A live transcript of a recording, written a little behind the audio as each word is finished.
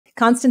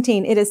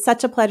Konstantin, it is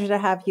such a pleasure to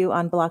have you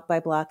on Block by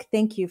Block.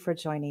 Thank you for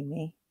joining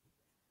me.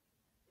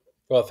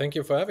 Well, thank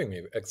you for having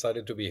me.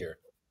 Excited to be here.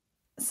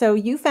 So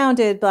you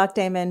founded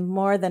Blockdaemon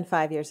more than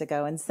 5 years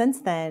ago, and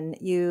since then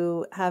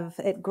you have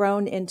it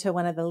grown into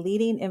one of the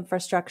leading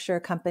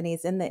infrastructure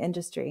companies in the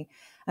industry.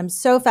 I'm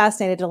so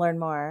fascinated to learn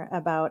more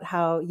about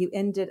how you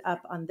ended up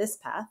on this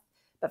path.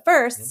 But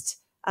first,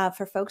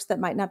 for folks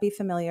that might not be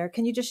familiar,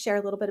 can you just share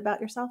a little bit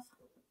about yourself?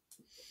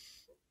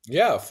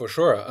 Yeah, for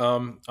sure.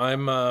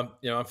 I'm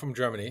from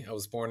Germany. I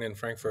was born in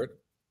Frankfurt.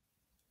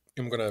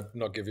 I'm gonna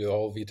not give you the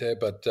whole vitae,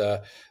 but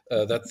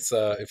that's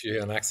if you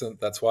hear an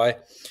accent, that's why.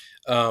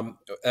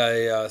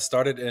 I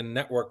started in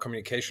network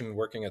communication,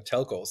 working at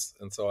telcos,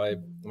 and so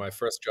my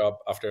first job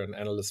after an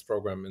analyst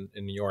program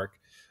in New York,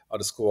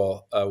 out of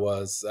school,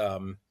 was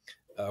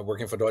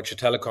working for Deutsche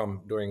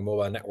Telekom doing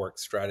mobile network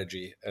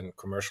strategy and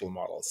commercial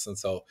models. And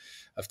so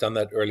I've done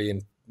that early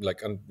in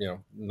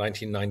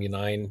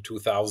 1999,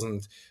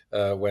 2000,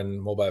 when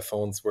mobile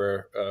phones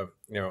were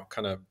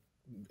kind of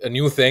a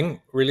new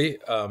thing, really.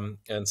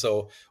 And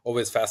so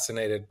always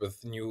fascinated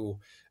with new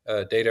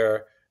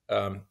data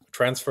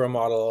transfer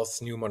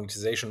models, new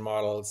monetization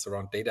models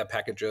around data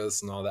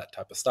packages and all that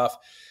type of stuff.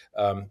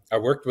 I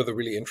worked with a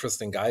really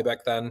interesting guy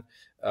back then,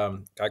 a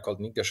guy called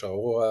Niklas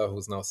Aurora,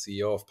 who's now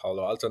CEO of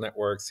Palo Alto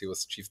Networks. He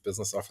was chief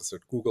business officer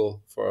at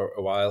Google for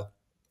a while.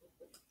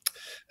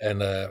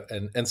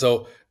 And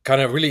so kind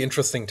of really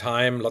interesting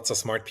time, lots of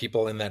smart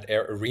people in that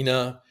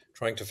arena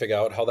trying to figure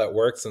out how that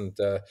works. And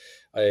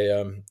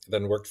I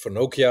then worked for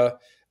Nokia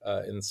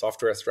in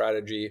software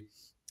strategy,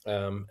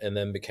 and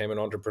then became an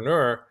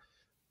entrepreneur,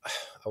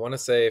 I want to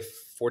say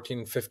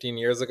 14, 15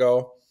 years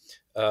ago,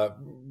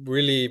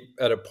 really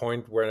at a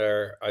point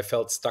where I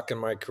felt stuck in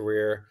my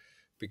career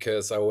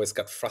because I always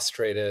got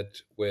frustrated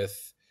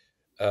with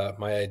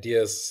my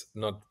ideas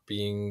not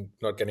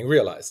getting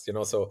realized.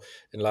 So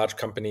in large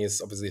companies,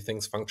 obviously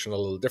things function a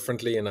little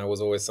differently, and I was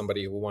always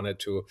somebody who wanted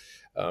to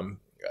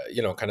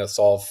kind of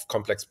solve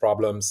complex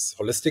problems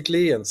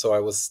holistically. And so I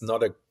was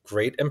not a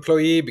great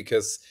employee,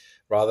 because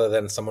rather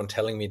than someone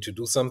telling me to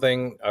do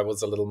something, I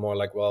was a little more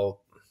like,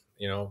 well,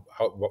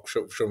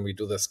 shouldn't we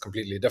do this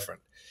completely different?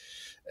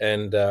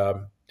 And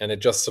it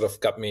just sort of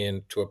got me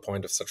into a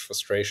point of such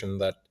frustration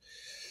that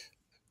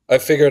I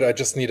figured I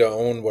just need to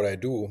own what I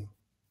do.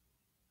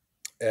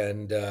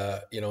 And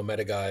met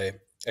a guy,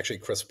 actually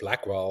Chris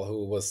Blackwell,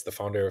 who was the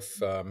founder of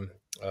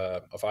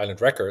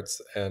Island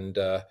Records, and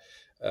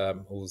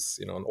who's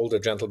an older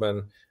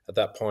gentleman at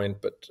that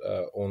point, but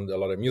owned a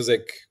lot of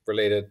music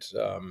related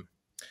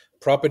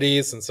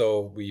properties. And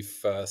so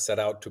we've set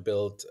out to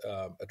build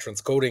a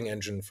transcoding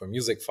engine for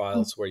music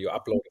files, where you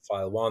upload a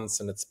file once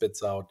and it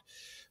spits out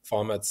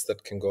formats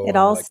that can go It on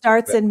all like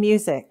starts in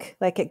music,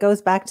 like it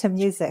goes back to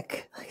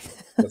music.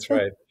 That's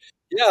right.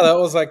 Yeah, that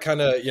was like kind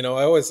of,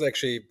 I always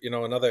actually,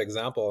 another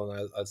example,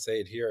 and I'll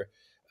say it here.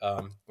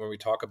 When we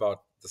talk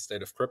about the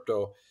state of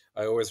crypto,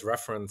 I always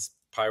reference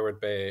Pirate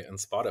Bay and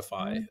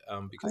Spotify,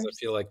 because I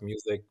feel like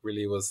music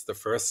really was the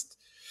first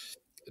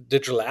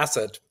digital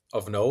asset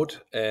of note.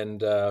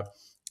 And, I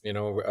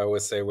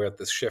always say we're at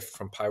this shift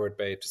from Pirate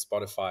Bay to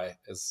Spotify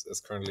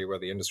is currently where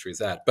the industry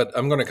is at. But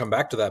I'm going to come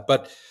back to that.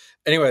 But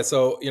anyway,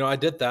 so, I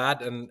did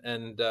that, and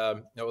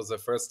that was the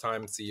first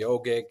time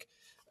CEO gig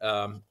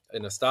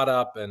in a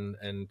startup, and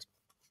I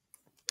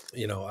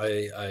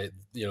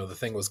the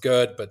thing was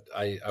good, but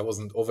I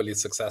wasn't overly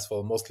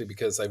successful, mostly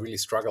because I really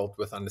struggled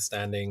with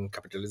understanding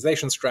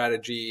capitalization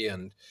strategy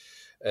and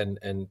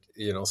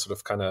sort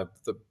of kind of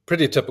the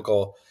pretty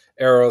typical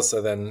errors.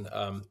 I then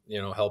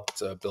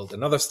helped build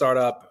another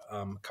startup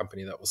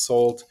company that was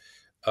sold,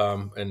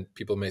 and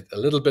people made a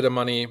little bit of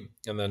money.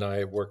 And then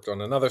I worked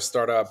on another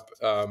startup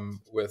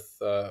with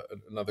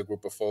another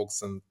group of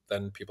folks, and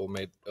then people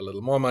made a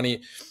little more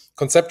money.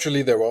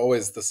 Conceptually, they were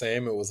always the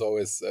same. It was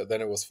always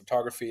then it was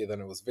photography,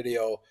 then it was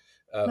video.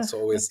 So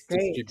always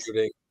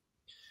distributing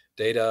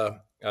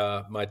data.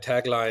 My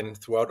tagline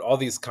throughout all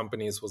these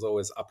companies was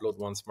always upload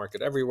once,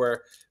 market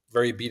everywhere.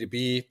 Very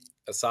B2B,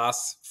 a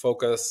SaaS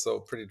focus,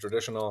 so pretty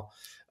traditional.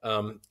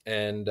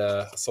 And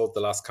sold the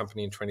last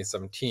company in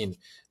 2017.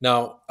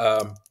 Now,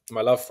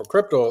 my love for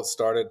crypto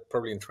started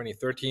probably in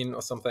 2013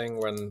 or something,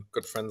 when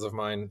good friends of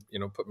mine,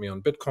 put me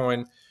on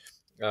Bitcoin.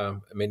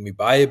 Made me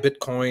buy a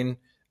Bitcoin,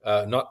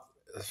 not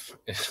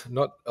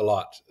a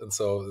lot, and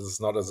so this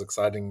is not as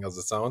exciting as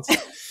it sounds.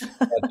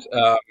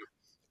 But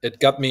it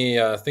got me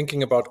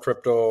thinking about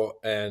crypto,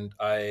 and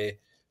I,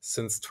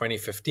 since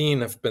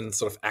 2015, have been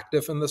sort of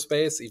active in the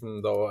space,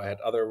 even though I had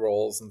other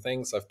roles and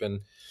things. I've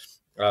been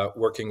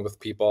working with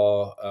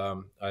people.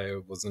 I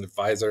was an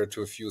advisor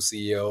to a few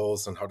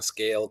CEOs on how to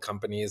scale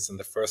companies in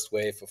the first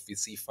wave of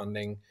VC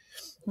funding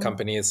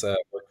companies.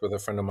 Worked with a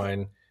friend of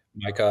mine,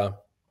 Micah,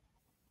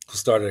 who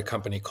started a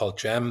company called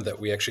Gem that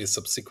we actually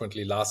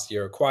subsequently last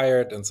year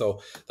acquired. And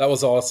so that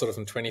was all sort of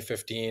in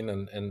 2015,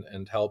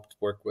 and helped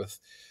work with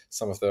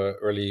some of the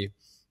early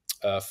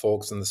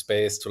folks in the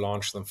space to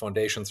launch some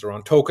foundations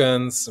around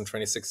tokens in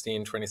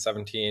 2016,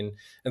 2017.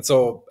 And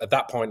so at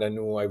that point, I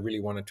knew I really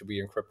wanted to be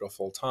in crypto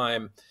full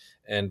time.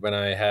 And when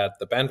I had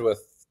the bandwidth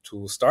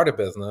to start a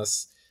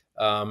business,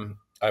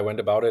 I went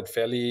about it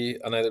fairly,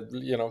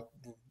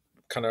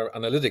 kind of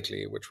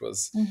analytically, which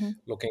was Mm-hmm.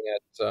 looking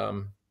at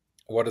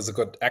what is a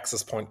good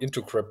access point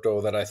into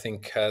crypto that I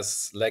think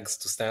has legs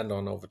to stand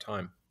on over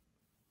time.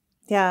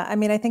 Yeah, I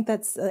mean, I think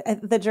that's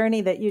the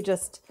journey that you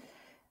just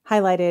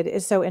highlighted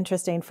is so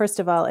interesting. First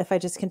of all, if I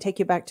just can take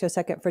you back to a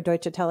second for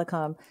Deutsche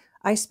Telekom,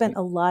 I spent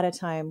a lot of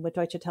time with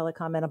Deutsche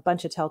Telekom and a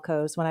bunch of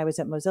telcos when I was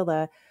at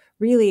Mozilla,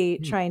 really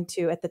Hmm. trying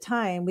to, at the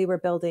time, we were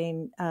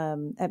building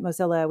at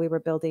Mozilla, we were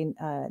building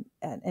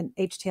an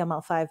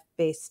HTML5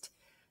 based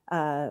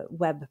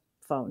web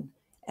phone.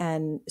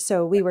 And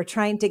so we were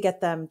trying to get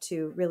them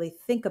to really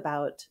think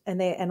about, and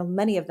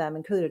many of them,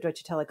 including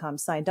Deutsche Telekom,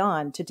 signed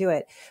on to do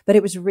it. But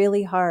it was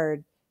really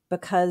hard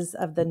because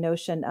of the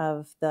notion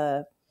of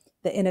the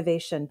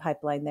innovation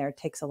pipeline there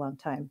takes a long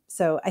time.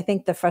 So I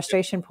think the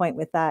frustration point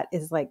with that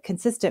is like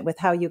consistent with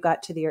how you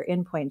got to your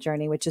endpoint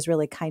journey, which is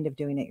really kind of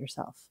doing it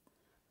yourself.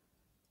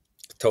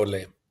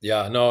 Totally.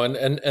 Yeah, no,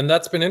 and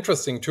that's been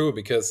interesting too,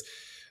 because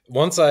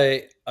once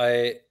I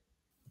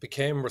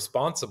became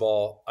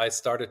responsible, I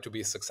started to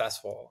be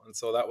successful. And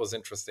so that was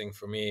interesting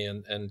for me.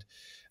 And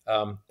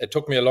it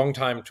took me a long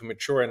time to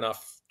mature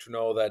enough to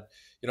know that,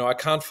 I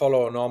can't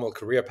follow a normal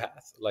career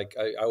path. Like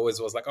I always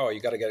was like, oh, you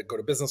got to go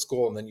to business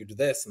school and then you do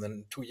this. And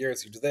then 2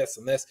 years you do this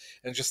and this.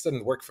 And it just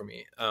didn't work for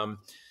me.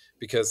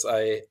 Because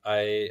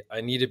I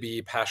need to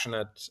be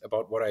passionate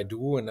about what I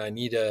do, and I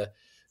need to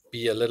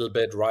be a little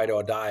bit ride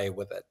or die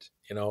with it.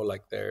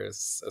 Like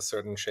there's a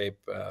certain shape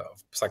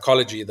of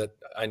psychology that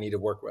I need to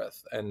work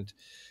with, and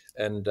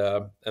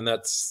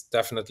that's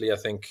definitely, I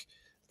think,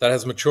 that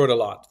has matured a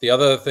lot. The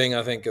other thing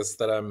I think is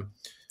that I'm,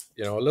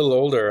 a little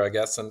older, I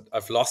guess, and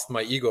I've lost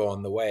my ego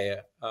on the way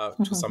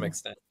to some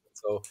extent.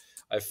 So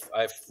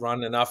I've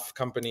run enough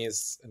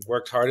companies and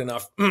worked hard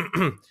enough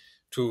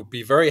to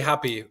be very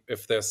happy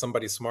if there's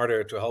somebody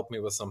smarter to help me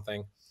with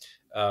something.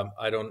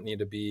 I don't need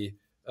to be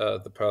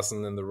the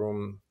person in the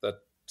room that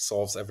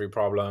solves every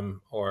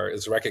problem or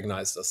is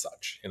recognized as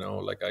such.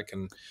 Like I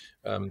can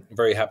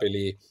very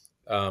happily,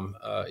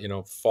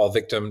 fall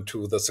victim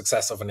to the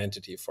success of an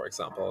entity, for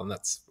example, and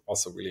that's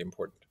also really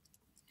important.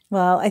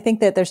 Well, I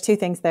think that there's two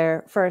things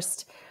there.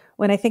 First,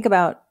 when I think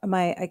about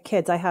my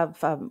kids, I have,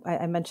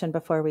 I mentioned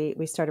before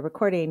we started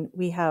recording,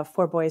 we have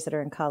 4 boys that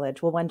are in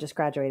college. Well, one just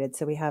graduated.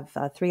 So we have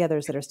 3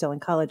 others that are still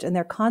in college, and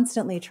they're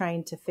constantly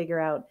trying to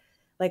figure out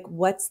like,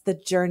 what's the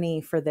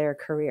journey for their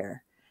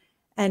career?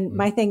 And Mm.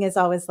 my thing is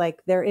always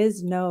like, there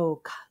is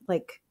no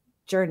like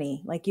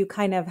journey. Like you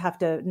kind of have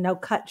to, no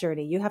cut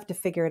journey. You have to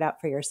figure it out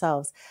for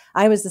yourselves.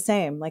 I was the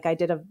same. Like I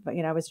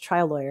was a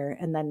trial lawyer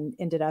and then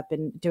ended up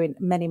in doing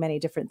many, many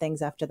different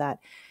things after that.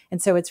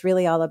 And so it's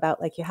really all about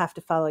like, you have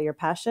to follow your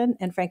passion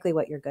and frankly,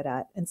 what you're good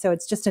at. And so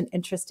it's just an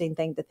interesting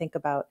thing to think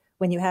about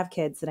when you have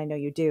kids, and I know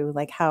you do,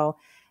 like how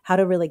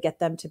to really get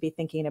them to be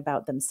thinking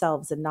about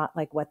themselves and not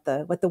like what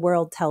the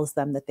world tells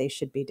them that they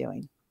should be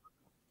doing.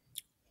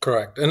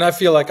 Correct. And I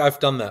feel like I've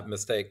done that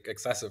mistake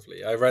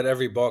excessively. I read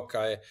every book.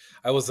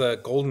 I was a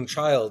golden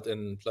child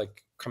in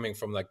like coming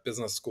from like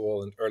business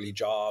school and early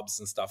jobs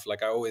and stuff.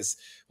 Like I always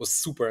was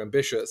super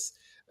ambitious.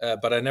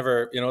 But I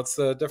never, it's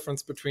the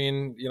difference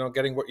between,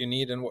 getting what you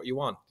need and what you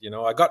want.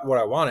 I got what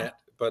I wanted,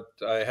 but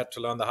I had to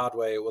learn the hard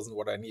way. It wasn't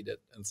what I needed.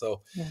 And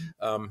so,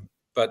 Yeah.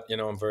 but,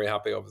 I'm very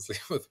happy, obviously,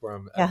 with where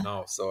I'm at Yeah.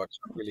 now. So I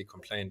can't really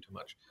complain too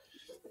much.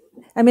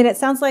 I mean, it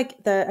sounds like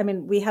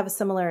we have a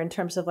similar in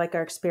terms of like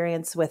our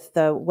experience with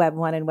the Web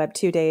 1 and Web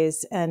 2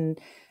 days, and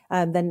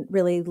then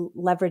really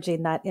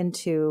leveraging that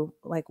into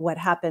like what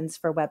happens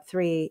for Web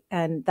 3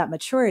 and that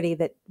maturity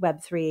that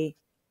Web 3,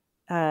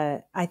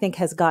 I think,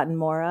 has gotten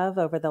more of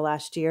over the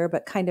last year,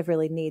 but kind of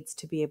really needs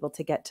to be able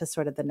to get to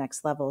sort of the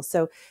next level.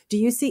 So do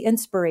you see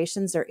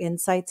inspirations or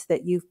insights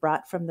that you've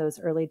brought from those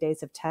early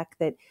days of tech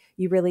that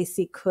you really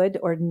see could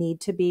or need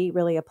to be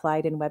really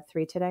applied in Web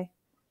 3 today?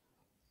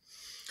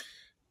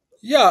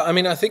 Yeah, I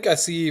mean, I think I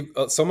see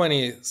so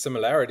many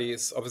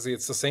similarities. Obviously,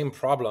 it's the same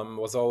problem,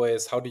 was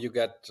always how do you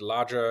get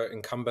larger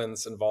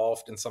incumbents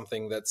involved in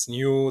something that's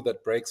new,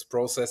 that breaks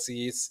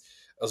processes,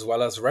 as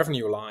well as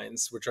revenue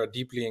lines, which are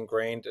deeply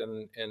ingrained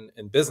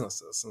in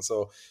businesses. And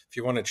so if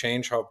you want to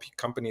change how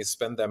companies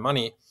spend their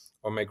money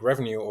or make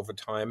revenue over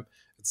time,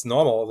 it's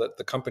normal that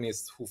the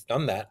companies who've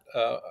done that,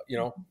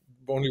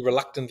 only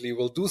reluctantly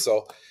will do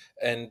so,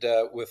 and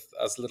with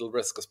as little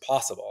risk as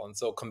possible. And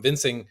so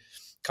convincing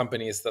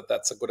companies that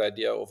that's a good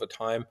idea over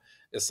time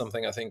is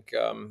something I think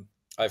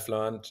I've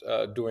learned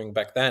doing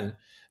back then.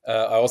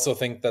 I also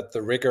think that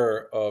the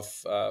rigor of,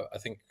 I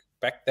think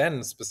back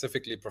then,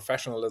 specifically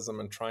professionalism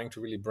and trying to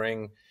really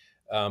bring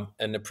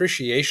an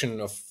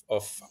appreciation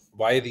of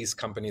why these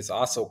companies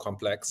are so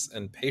complex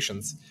and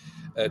patience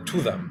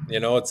to them.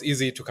 It's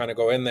easy to kind of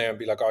go in there and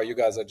be like, oh, you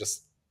guys are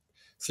just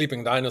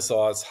sleeping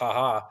dinosaurs,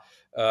 haha.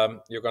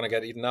 You're going to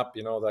get eaten up,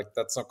 like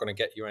that's not going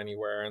to get you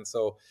anywhere. And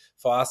so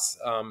for us,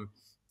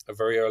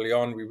 very early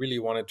on, we really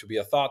wanted to be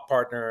a thought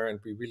partner,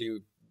 and we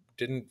really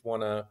didn't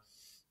want to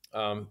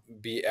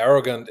be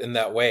arrogant in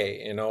that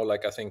way,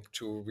 like I think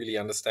to really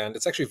understand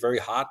it's actually very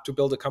hard to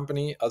build a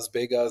company as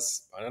big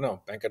as, I don't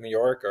know, Bank of New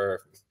York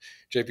or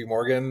JP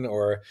Morgan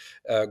or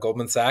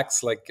Goldman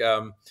Sachs,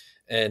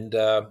 and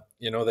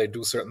they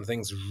do certain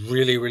things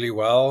really, really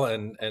well,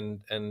 and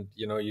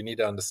you need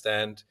to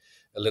understand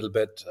a little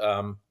bit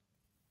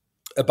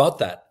about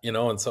that,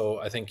 and so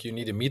I think you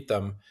need to meet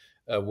them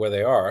where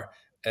they are,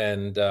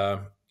 and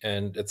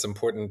it's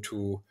important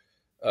to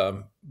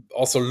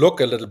also look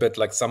a little bit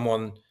like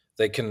someone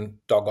they can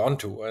dog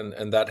onto,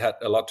 and that had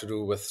a lot to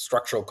do with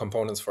structural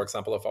components, for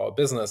example, of our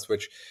business,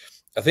 which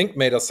I think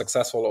made us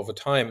successful over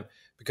time,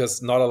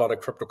 because not a lot of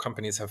crypto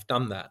companies have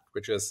done that,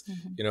 which is,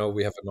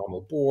 we have a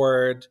normal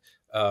board.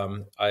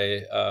 We're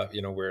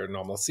a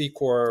normal C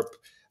corp.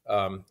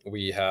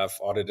 We have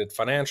audited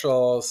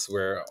financials.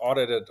 We're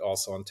audited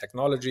also on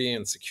technology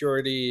and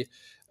security.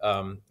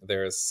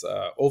 There's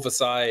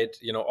oversight,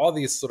 all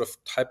these sort of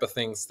type of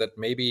things that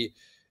maybe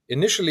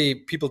initially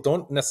people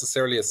don't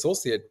necessarily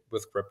associate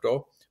with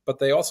crypto, but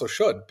they also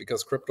should,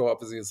 because crypto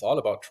obviously is all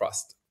about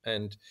trust.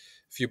 And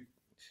if you,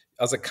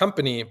 as a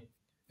company,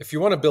 if you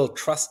want to build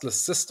trustless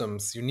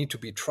systems, you need to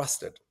be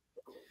trusted.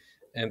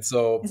 And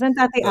so isn't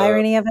that the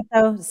irony of it,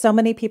 though? So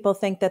many people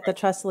think that the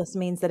trustless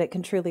means that it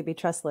can truly be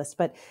trustless,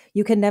 but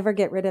you can never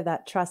get rid of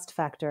that trust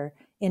factor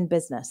in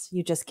business.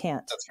 You just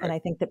can't. That's right. And I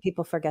think that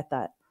people forget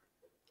that.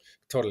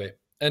 Totally.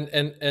 And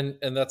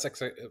that's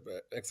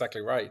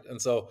exactly right.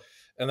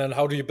 And then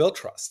how do you build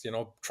trust?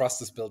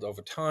 Trust is built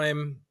over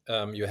time.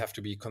 You have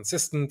to be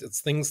consistent.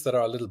 It's things that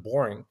are a little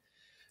boring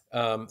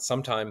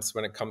sometimes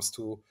when it comes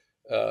to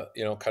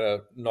kind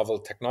of novel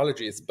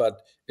technologies.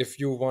 But if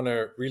you want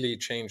to really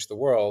change the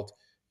world,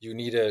 you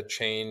need to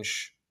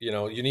change.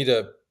 You need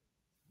to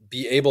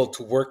be able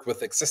to work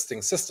with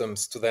existing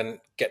systems to then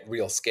get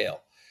real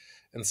scale.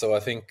 And so I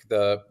think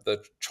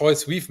the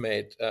choice we've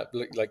made,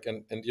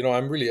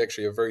 I'm really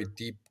actually a very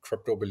deep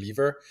crypto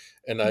believer,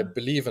 and I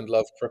believe and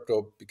love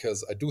crypto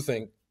because I do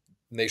think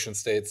nation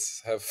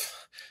states have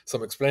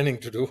some explaining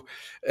to do,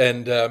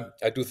 and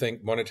I do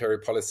think monetary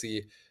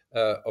policy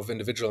of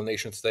individual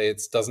nation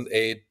states doesn't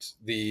aid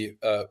the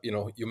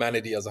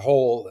humanity as a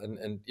whole,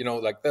 and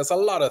there's a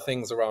lot of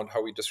things around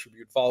how we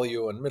distribute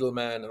value and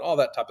middlemen and all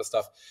that type of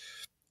stuff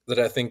that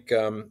I think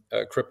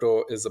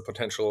crypto is a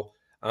potential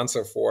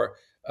answer for.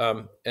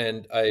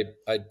 And I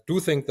do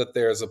think that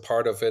there's a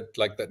part of it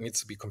that needs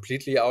to be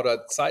completely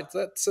outside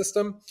that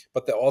system,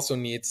 but there also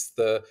needs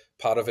the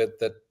part of it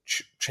that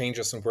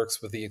changes and works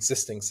with the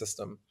existing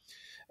system.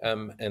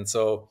 And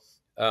so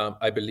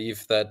I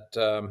believe that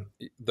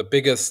the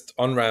biggest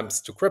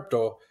on-ramps to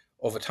crypto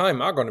over time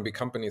are going to be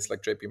companies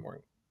like JP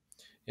Morgan.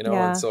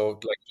 And so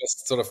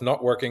just sort of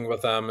not working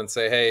with them and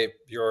say, hey,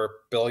 your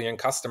billion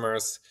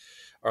customers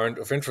aren't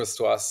of interest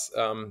to us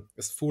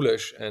is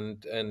foolish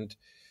and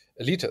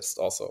elitist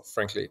also,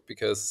 frankly,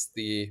 because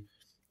the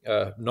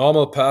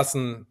normal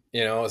person,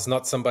 is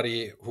not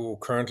somebody who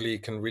currently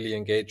can really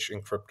engage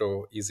in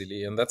crypto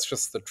easily. And that's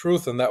just the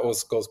truth. And that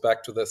goes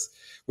back to this.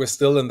 We're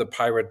still in the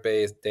Pirate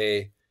Bay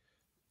day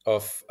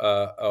of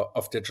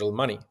digital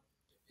money.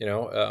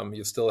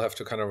 You still have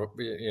to kind of,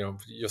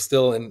 you're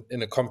still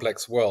in a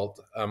complex world.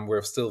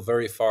 We're still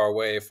very far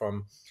away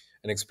from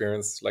an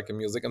experience like a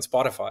music and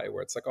Spotify,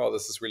 where it's like, oh,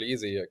 this is really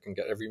easy. I can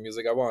get every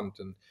music I want,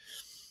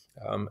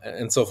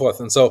 and so forth.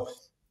 And so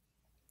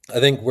I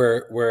think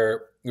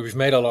we've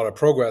made a lot of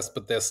progress,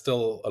 but there's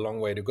still a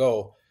long way to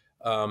go.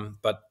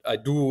 But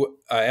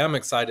I am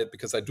excited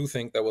because I do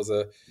think there was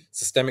a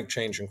systemic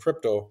change in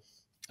crypto,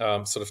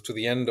 sort of to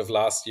the end of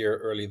last year,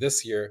 early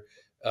this year,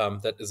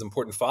 that is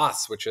important for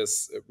us, which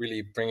is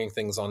really bringing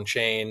things on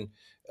chain,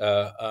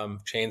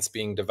 chains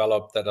being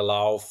developed that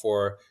allow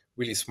for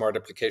really smart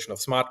application of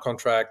smart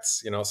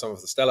contracts. Some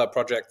of the Stellar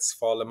projects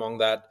fall among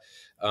that.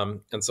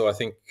 And so I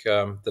think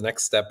the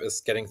next step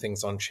is getting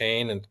things on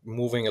chain and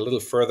moving a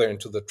little further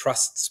into the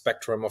trust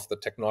spectrum of the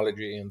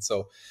technology. And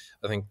so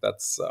I think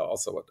that's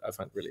also what I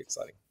find really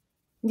exciting.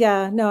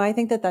 Yeah, no, I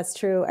think that that's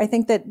true. I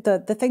think that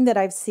the thing that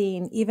I've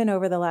seen even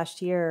over the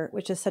last year,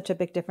 which is such a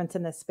big difference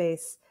in this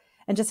space,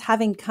 and just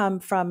having come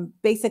from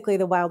basically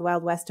the wild,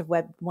 wild west of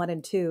Web 1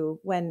 and 2,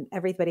 when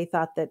everybody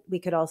thought that we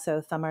could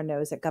also thumb our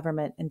nose at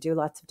government and do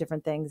lots of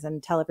different things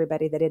and tell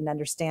everybody they didn't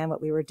understand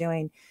what we were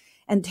doing,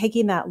 and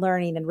taking that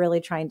learning and really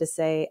trying to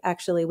say,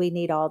 actually, we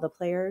need all the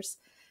players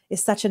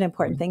is such an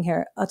important thing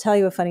here. I'll tell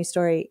you a funny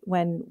story.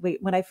 When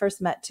I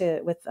first met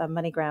with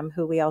MoneyGram,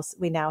 who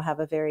we now have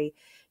a very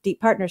deep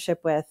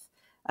partnership with,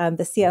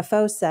 the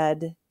CFO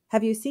said,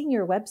 have you seen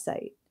your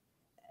website?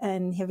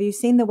 And have you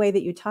seen the way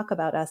that you talk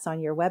about us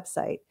on your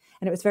website?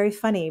 And it was very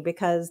funny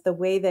because the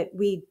way that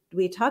we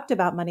talked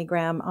about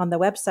MoneyGram on the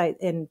website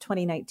in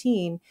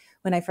 2019,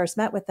 when I first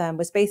met with them,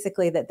 was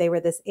basically that they were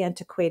this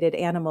antiquated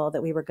animal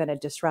that we were going to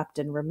disrupt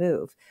and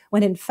remove.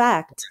 When in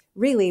fact,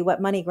 really what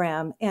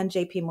MoneyGram and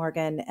JP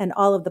Morgan and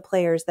all of the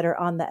players that are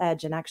on the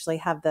edge and actually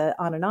have the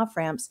on and off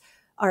ramps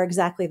are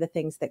exactly the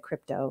things that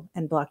crypto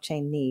and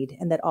blockchain need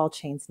and that all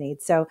chains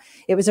need. So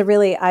it was a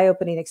really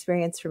eye-opening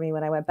experience for me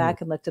when I went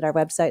back and looked at our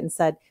website and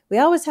said, we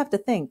always have to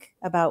think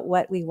about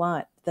what we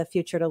want the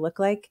future to look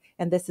like,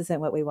 and this isn't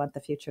what we want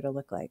the future to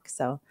look like.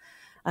 So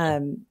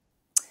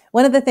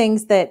one of the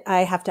things that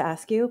I have to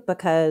ask you,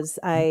 because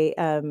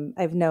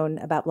I've known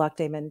about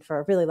Blockdaemon for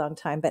a really long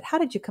time, but how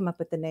did you come up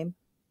with the name?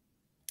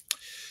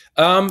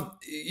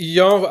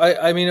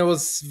 I mean, it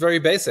was very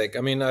basic.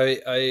 I mean,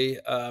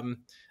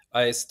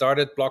 I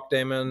started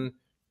Blockdaemon,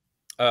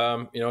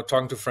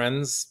 talking to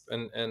friends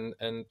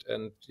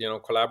and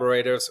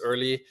collaborators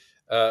early.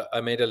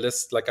 I made a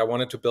list, like I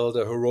wanted to build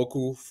a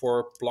Heroku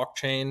for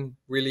blockchain,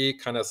 really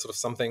kind of sort of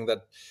something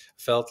that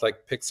felt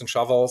like picks and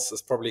shovels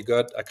is probably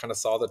good. I kind of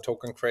saw the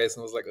token craze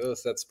and was like, oh,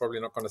 that's probably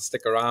not going to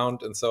stick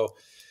around. And so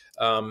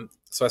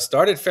I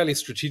started fairly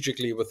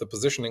strategically with the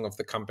positioning of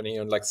the company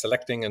and like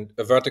selecting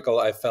a vertical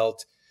I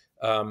felt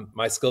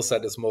my skill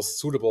set is most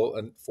suitable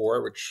and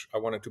for, which I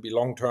wanted to be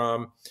long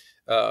term,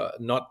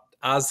 not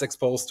as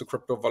exposed to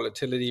crypto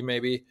volatility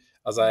maybe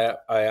as I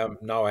am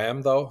now. I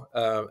am though,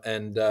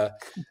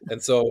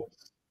 and so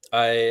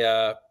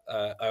I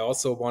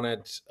also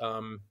wanted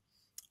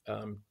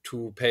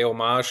to pay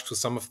homage to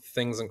some of the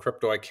things in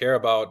crypto I care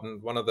about.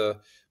 And one of the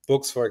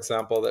books, for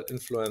example, that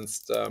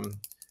influenced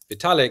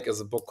Vitalik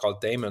is a book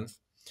called Daemon.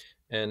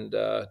 And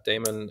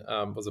Daemon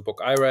was a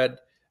book I read.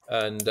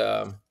 And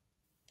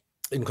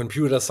in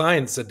computer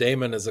science, a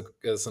daemon is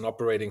an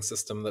operating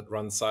system that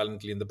runs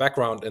silently in the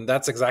background. And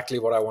that's exactly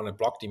what I wanted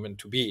Blockdaemon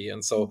to be.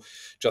 And so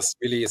just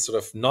really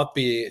sort of not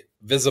be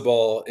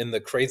visible in the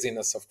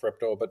craziness of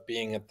crypto, but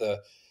being at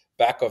the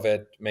back of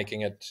it,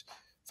 making it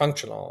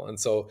functional. And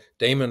so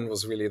daemon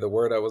was really the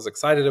word I was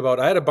excited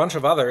about. I had a bunch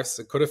of others.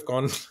 It could have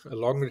gone a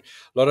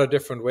lot of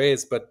different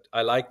ways, but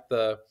I liked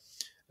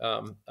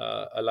daemon,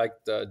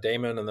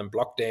 and then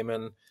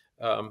Blockdaemon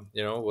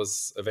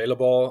was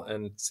available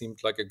and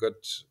seemed like a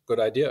good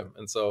idea.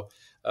 And so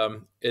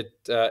it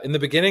in the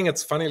beginning,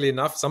 it's funnily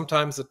enough,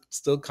 sometimes it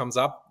still comes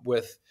up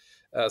with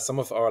some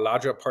of our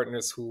larger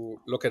partners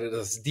who look at it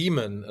as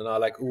demon and are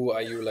like, "Ooh,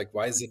 are you like,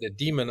 why is it a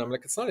demon?" I'm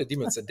like, "It's not a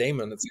demon, it's a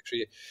daemon. It's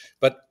actually,"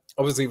 but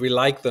obviously we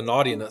like the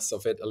naughtiness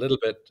of it a little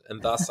bit,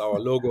 and thus our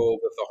logo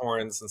with the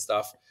horns and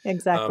stuff.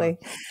 Exactly.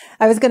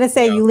 I was going to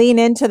say Yeah. you lean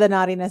into the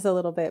naughtiness a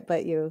little bit,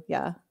 but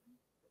Yeah.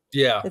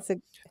 it's a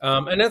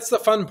And that's the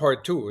fun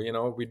part too.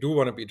 We do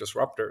want to be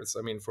disruptors.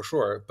 I mean, for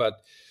sure,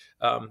 but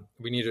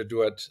we need to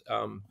do it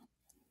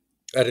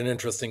at an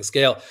interesting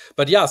scale.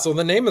 But yeah, so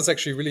the name is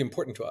actually really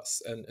important to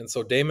us. And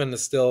so Daemon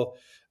is still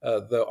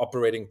the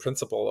operating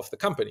principle of the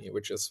company,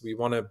 which is we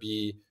want to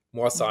be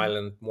more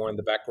silent, more in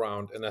the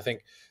background. And I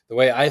think the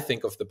way I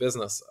think of the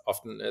business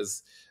often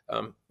is,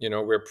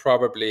 we're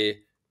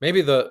probably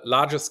maybe the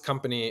largest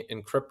company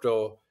in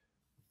crypto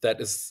that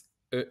is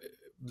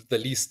the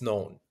least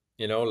known,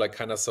 like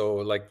kind of, so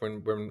like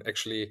when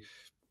actually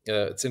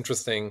it's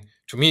interesting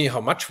to me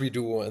how much we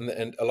do,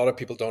 and a lot of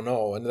people don't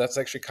know, and that's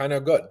actually kind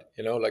of good,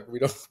 like we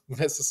don't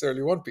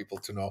necessarily want people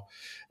to know.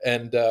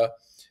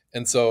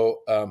 And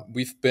so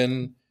we've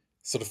been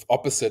sort of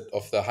opposite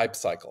of the hype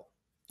cycle,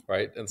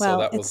 right? And so well,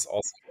 that was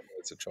also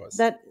a choice.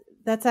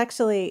 that's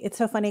actually, it's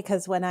so funny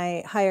because when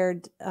I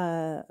hired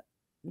the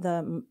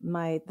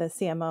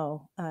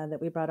CMO that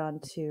we brought on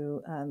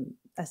to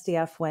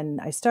SDF when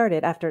I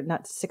started, after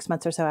not 6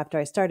 months or so after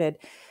I started,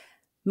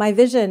 my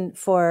vision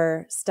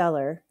for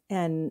Stellar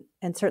and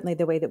certainly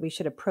the way that we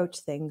should approach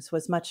things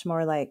was much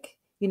more like,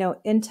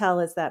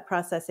 Intel is that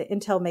process.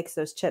 Intel makes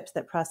those chips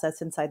that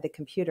process inside the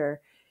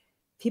computer.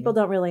 People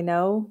don't really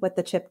know what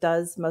the chip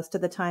does most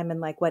of the time and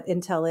like what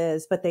Intel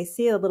is, but they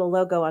see a little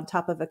logo on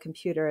top of a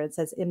computer. It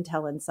says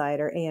Intel inside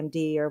or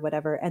AMD or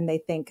whatever. And they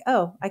think,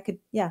 oh,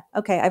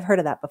 okay, I've heard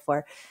of that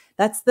before.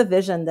 That's the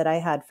vision that I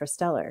had for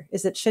Stellar,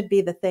 is it should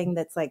be the thing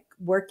that's like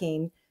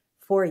working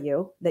for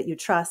you, that you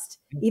trust,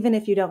 even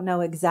if you don't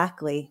know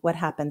exactly what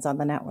happens on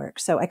the network.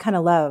 So I kind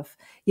of love,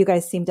 you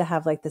guys seem to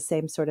have like the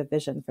same sort of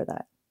vision for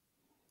that.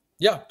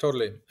 Yeah,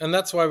 totally. And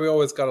that's why we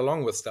always got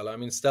along with Stella. I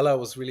mean, Stella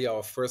was really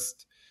our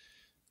first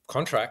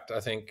contract, I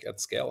think, at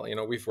scale.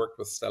 We've worked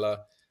with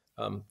Stella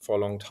for a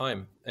long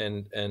time,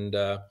 and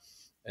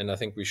I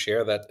think we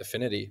share that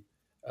affinity,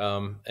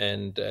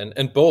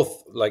 and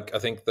both, like, I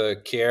think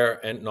the care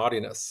and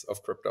naughtiness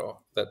of crypto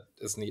that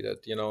is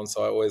needed, and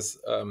so I always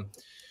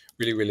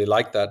really, really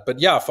like that. But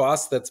yeah, for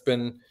us, that's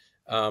been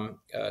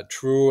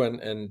true, and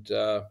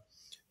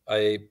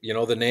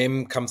the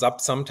name comes up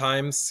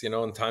sometimes,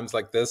 in times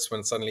like this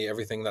when suddenly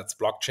everything that's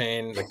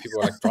blockchain, like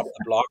people are like, drop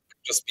the block,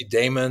 just be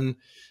daemon.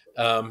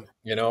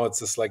 It's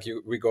just like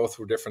we go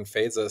through different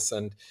phases,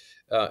 and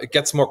it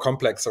gets more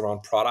complex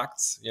around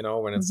products,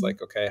 when it's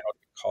like, okay, how do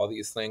we call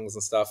these things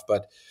and stuff?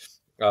 But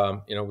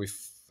we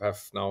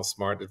have now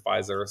smart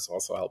advisors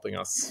also helping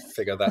us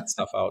figure that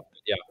stuff out.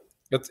 Yeah,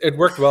 it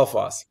worked well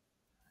for us.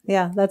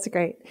 Yeah, that's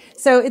great.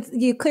 So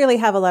you clearly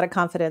have a lot of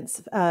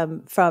confidence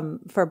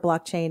for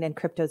blockchain and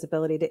crypto's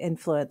ability to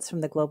influence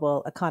from the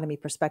global economy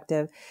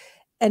perspective.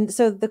 And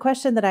so the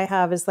question that I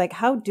have is like,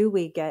 how do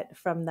we get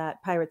from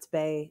that Pirates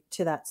Bay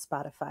to that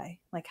Spotify?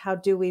 Like, how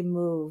do we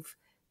move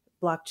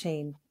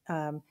blockchain?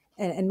 And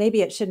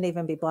maybe it shouldn't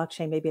even be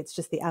blockchain. Maybe it's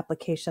just the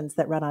applications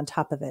that run on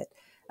top of it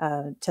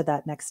to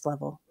that next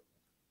level.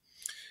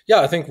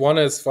 Yeah, I think one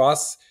is for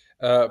us,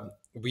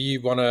 we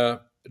want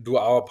to do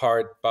our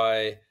part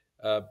by,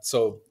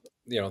 so,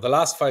 the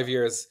last 5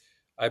 years,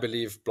 I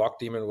believe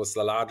Blockdaemon was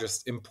the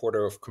largest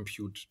importer of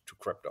compute to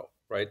crypto,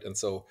 right? And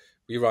so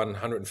we run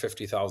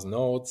 150,000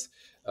 nodes.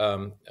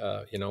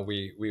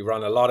 We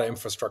run a lot of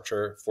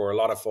infrastructure for a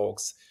lot of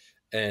folks.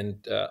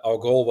 And our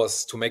goal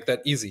was to make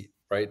that easy,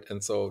 right?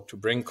 And so to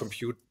bring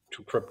compute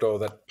to crypto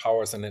that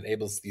powers and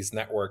enables these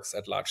networks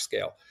at large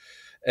scale.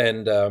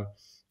 And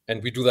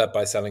and we do that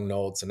by selling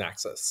nodes and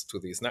access to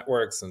these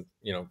networks. And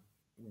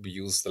we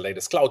use the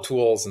latest cloud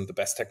tools and the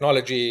best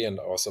technology, and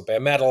also bare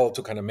metal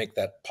to kind of make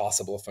that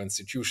possible for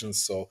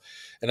institutions. So,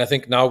 and I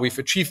think now we've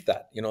achieved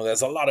that.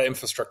 There's a lot of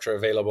infrastructure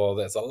available.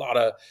 There's a lot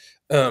of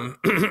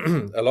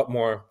a lot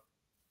more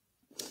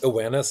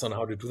awareness on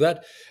how to do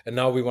that. And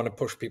now we want to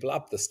push people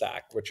up the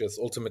stack, which is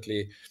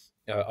ultimately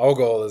our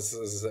goal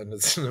and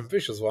it's an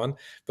ambitious one,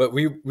 but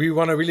we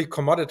want to really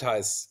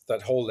commoditize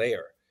that whole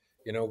layer.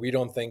 We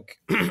don't think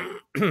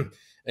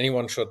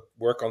anyone should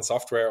work on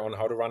software on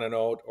how to run a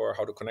node or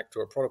how to connect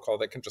to a protocol.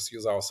 They can just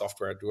use our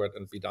software, do it,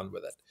 and be done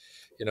with it.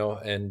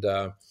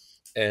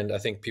 And I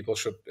think people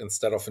should,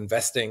 instead of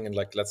investing in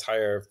let's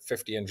hire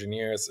 50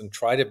 engineers and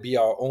try to be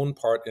our own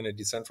part in a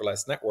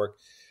decentralized network,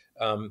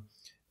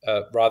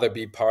 rather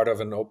be part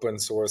of an open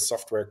source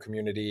software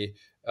community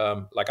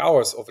like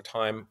ours over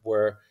time,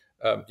 where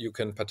you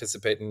can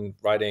participate in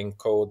writing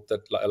code that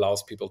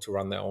allows people to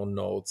run their own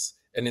nodes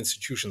and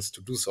institutions to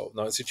do so.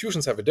 Now,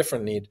 institutions have a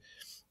different need.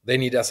 They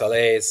need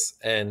SLAs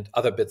and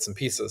other bits and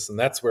pieces, and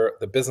that's where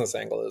the business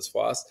angle is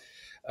for us.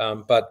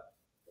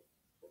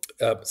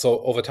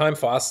 So over time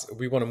for us,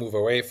 we want to move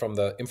away from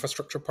the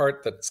infrastructure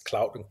part, that's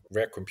cloud and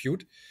rare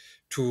compute,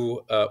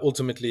 to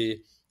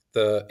ultimately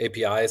the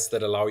APIs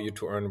that allow you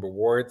to earn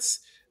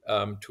rewards,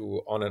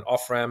 to on and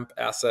off ramp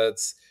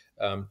assets,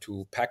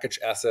 to package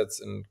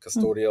assets in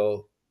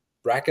custodial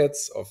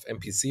brackets of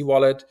MPC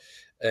wallet,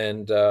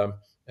 and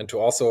to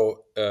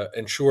also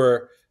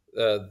ensure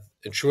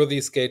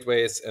these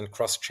gateways and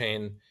cross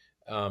chain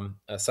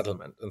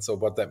settlement. And so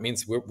what that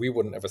means, we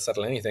wouldn't ever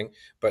settle anything,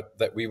 but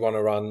that we want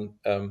to run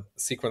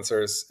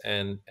sequencers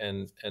and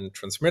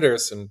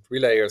transmitters and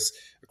relayers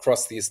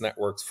across these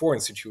networks for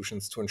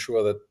institutions to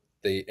ensure that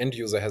the end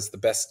user has the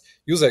best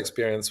user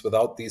experience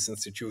without these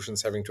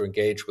institutions having to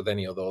engage with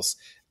any of those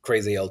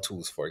crazy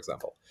L2s, for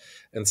example.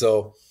 And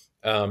so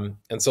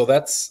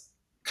that's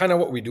kind of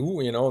what we do,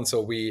 and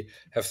so we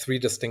have 3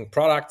 distinct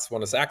products.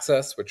 One is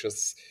Access, which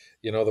is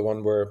the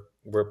one where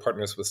we're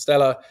partners with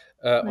Stellar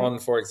on,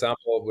 for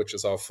example, which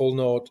is our full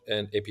node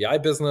and API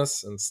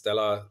business. And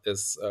Stellar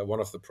is one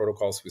of the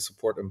protocols we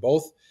support in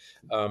both,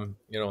 on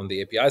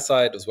the API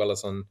side as well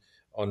as on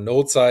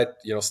node side.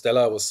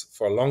 Stellar was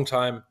for a long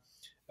time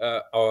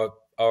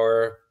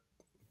our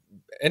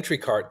entry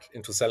card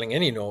into selling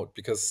any node,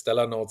 because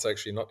Stellar nodes are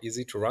actually not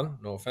easy to run,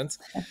 no offense.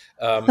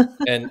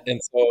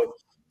 And so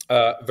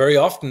very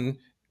often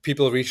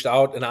people reached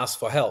out and asked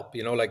for help.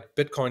 Like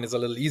Bitcoin is a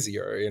little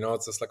easier.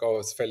 It's just like, oh,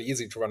 it's fairly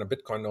easy to run a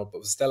Bitcoin node, but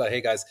with Stellar,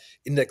 hey guys,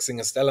 indexing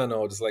a Stellar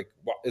node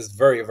is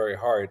very, very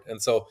hard. And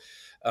so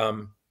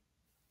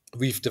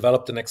we've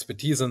developed an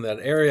expertise in that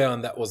area,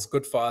 and that was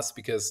good for us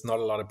because not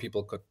a lot of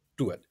people could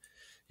do it.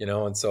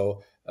 And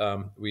so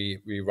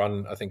we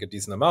run, I think, a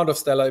decent amount of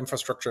Stellar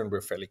infrastructure, and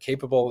we're fairly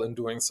capable in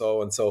doing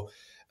so. And so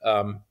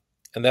and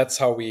that's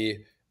how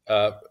we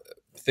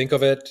think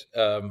of it.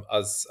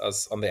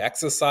 As on the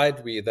Access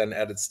side, we then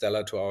added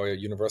Stellar to our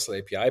Universal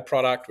API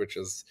product, which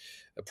is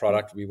a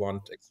product we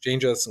want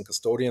exchanges and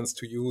custodians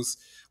to use,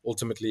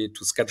 ultimately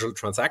to schedule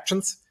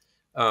transactions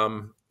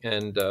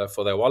and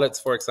for their wallets,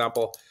 for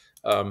example.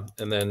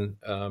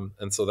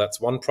 And so that's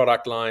one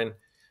product line.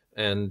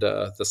 And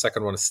the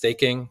second one is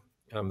staking.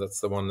 That's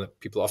the one that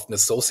people often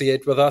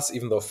associate with us,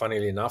 even though,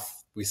 funnily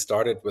enough, we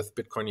started with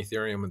Bitcoin,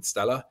 Ethereum, and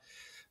Stellar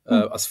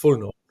as full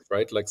nodes,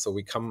 right? So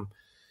we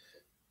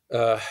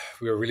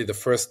were really the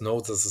first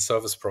nodes as a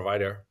service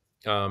provider.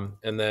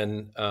 And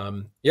then,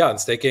 in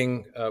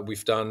staking,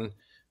 we've done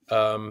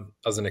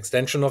as an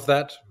extension of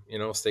that.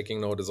 Staking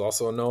node is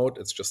also a node.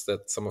 It's just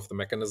that some of the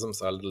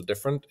mechanisms are a little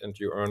different, and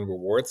you earn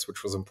rewards,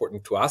 which was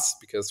important to us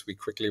because we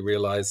quickly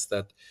realized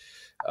that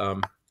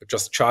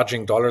just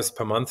charging dollars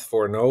per month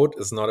for a node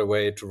is not a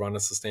way to run a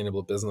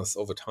sustainable business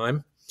over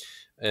time.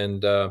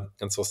 And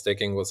so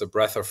staking was a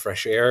breath of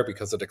fresh air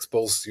because it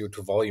exposed you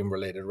to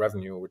volume-related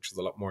revenue, which is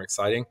a lot more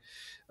exciting.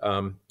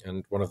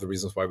 And one of the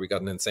reasons why we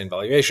got an insane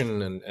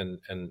valuation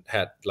and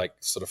had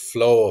sort of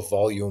flow of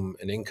volume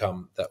and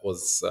income that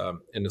was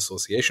in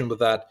association with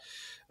that.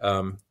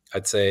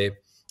 I'd say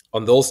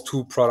on those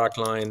 2 product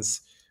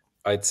lines,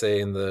 I'd say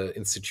in the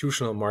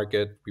institutional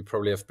market, we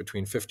probably have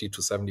between 50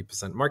 to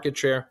 70% market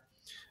share.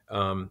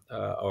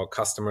 Our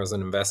customers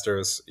and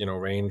investors,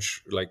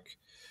 range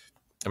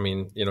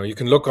you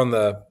can look on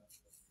the.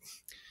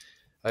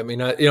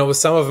 With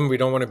some of them, we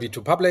don't want to be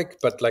too public,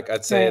 but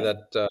I'd say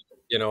that,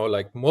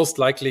 most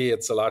likely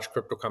it's a large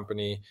crypto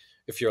company.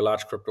 If you're a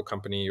large crypto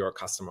company, you're a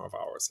customer of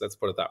ours. Let's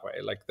put it that way.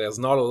 There's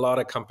not a lot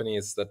of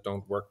companies that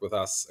don't work with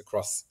us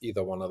across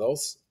either one of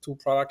those 2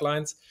 product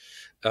lines.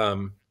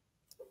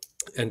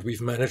 and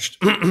we've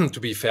managed to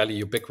be fairly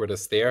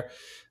ubiquitous there.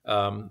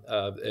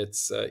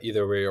 It's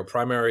either we're your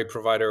primary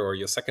provider or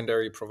your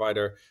secondary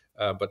provider,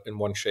 but in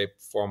one shape,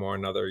 form, or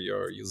another,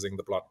 you're using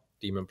the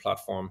Blockdaemon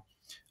platform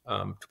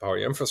to power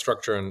your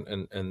infrastructure,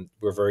 and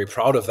we're very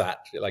proud of that.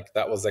 Like,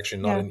 that was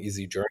actually not Yeah. an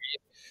easy journey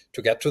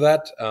to get to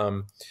that.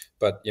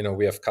 But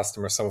we have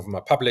customers. Some of them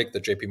are public: the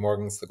J.P.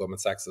 Morgans, the Goldman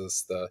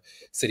Sachses, the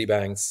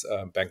Citibanks,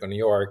 Bank of New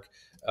York.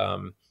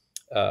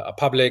 Are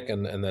public,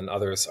 and then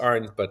others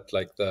aren't. But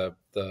like the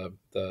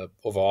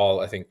overall,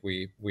 I think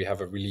we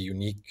have a really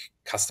unique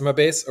customer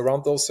base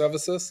around those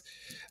services,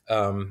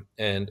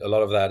 and a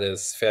lot of that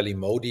is fairly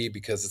mody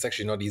because it's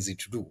actually not easy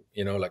to do.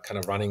 Like, kind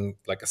of running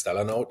like a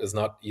Stellar node is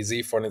not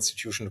easy for an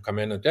institution to come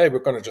in and, hey, we're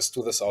going to just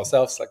do this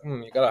ourselves. Like,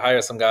 you got to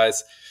hire some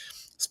guys,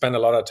 spend a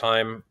lot of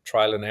time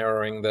trial and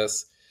erroring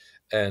this.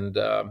 And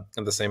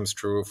the same is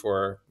true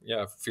for,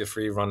 feel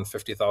free, run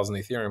 50,000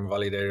 Ethereum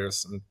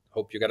validators and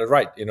hope you get it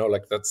right.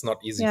 Like, that's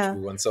not easy to Yeah.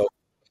 do. And so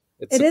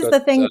it's It a is good the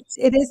thing.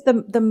 It is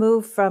the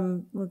move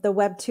from the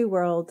Web 2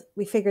 world.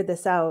 We figured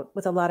this out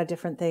with a lot of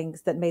different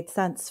things that made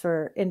sense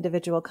for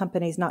individual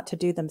companies not to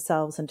do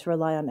themselves and to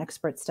rely on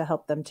experts to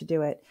help them to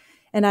do it.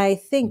 And I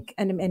think,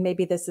 and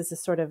maybe this is a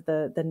sort of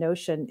the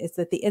notion, is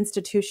that the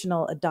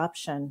institutional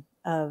adoption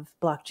of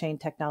blockchain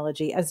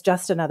technology as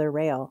just another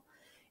rail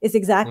is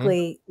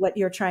exactly what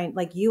you're trying.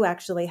 Like, you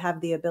actually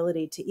have the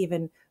ability to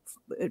even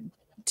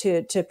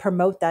to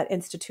promote that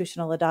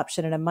institutional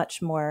adoption in a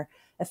much more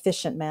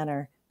efficient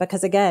manner.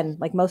 Because again,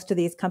 like, most of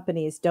these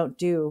companies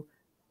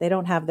they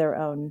don't have their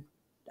own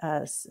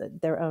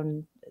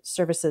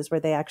services where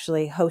they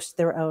actually host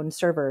their own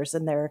servers,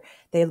 and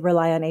they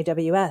rely on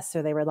AWS,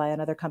 or they rely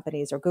on other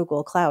companies or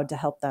Google Cloud to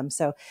help them.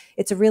 So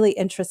it's a really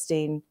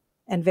interesting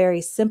and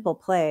very simple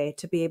play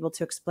to be able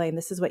to explain,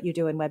 this is what you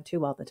do in Web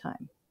 2 all the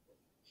time.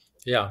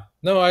 Yeah,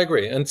 no, I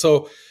agree. And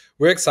so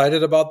we're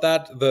excited about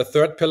that. The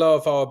third pillar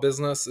of our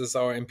business is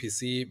our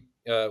MPC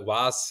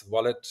WAS,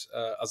 wallet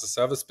as a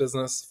service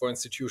business for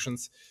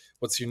institutions.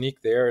 What's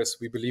unique there is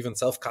we believe in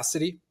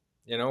self-custody,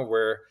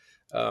 where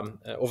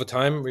over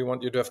time we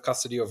want you to have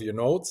custody of your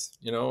nodes,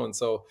 and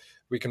so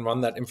we can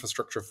run that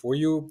infrastructure for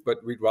you,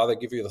 but we'd rather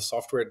give you the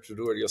software to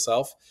do it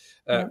yourself.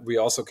 We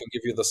also can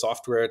give you the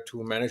software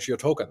to manage your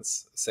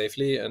tokens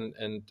safely and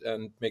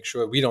make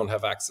sure we don't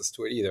have access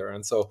to it either.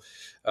 And so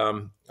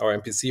our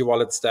MPC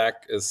wallet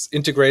stack is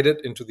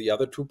integrated into the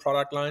other two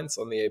product lines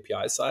on the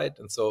API side.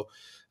 And so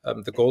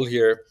the goal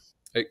here,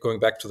 going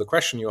back to the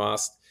question you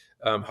asked,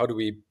 how do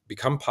we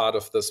become part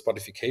of the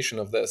Spotification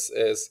of this,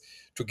 is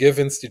to give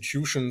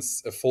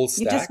institutions a full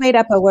stack. You just made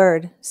up a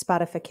word,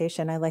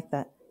 Spotification. I like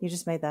that. You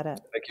just made that up.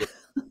 Thank you.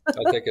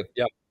 I'll take it.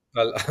 Yeah,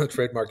 I'll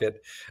trademark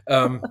it.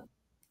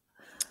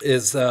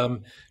 Is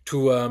to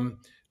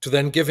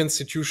then give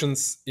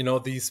institutions,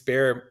 these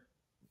bare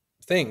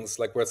things,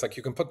 like where it's like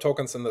you can put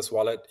tokens in this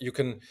wallet, you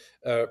can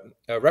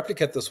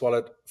replicate this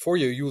wallet for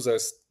your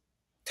users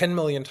 10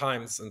 million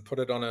times and put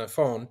it on a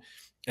phone,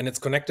 and it's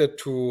connected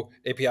to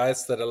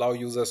APIs that allow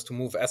users to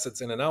move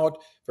assets in and out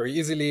very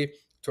easily,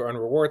 to earn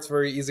rewards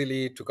very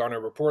easily, to garner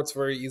reports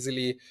very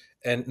easily,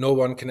 and no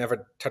one can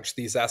ever touch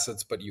these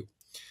assets but you.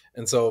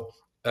 And so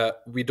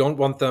we don't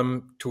want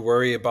them to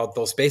worry about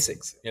those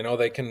basics.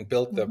 They can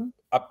build the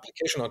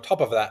application on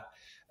top of that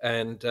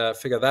and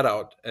figure that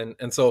out.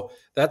 And so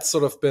that's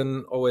sort of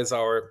been always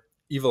our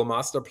evil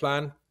master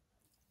plan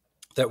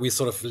that we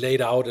sort of laid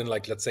out in,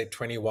 like, let's say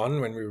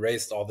 21, when we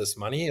raised all this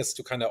money, is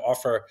to kind of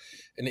offer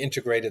an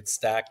integrated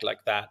stack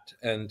like that.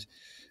 And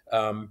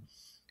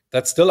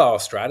that's still our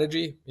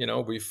strategy.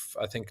 We've,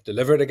 I think,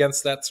 delivered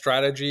against that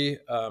strategy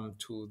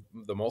to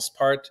the most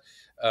part.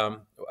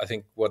 I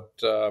think what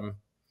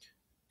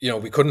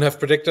we couldn't have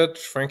predicted,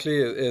 frankly,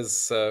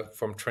 is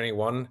from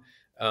 21,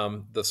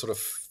 the sort of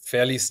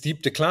fairly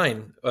steep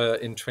decline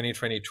in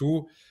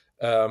 2022,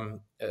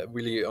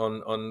 really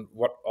on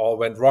what all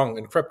went wrong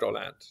in crypto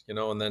land,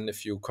 and then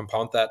if you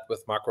compound that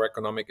with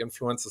macroeconomic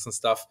influences and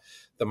stuff,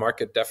 the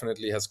market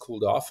definitely has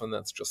cooled off, and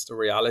that's just a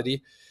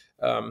reality.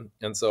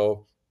 And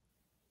so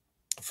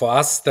for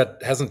us,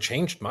 that hasn't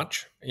changed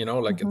much,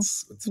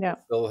 it's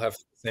still have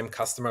the same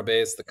customer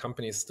base. The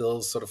company is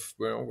still sort of,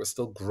 we're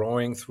still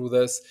growing through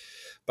this,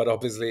 but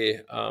obviously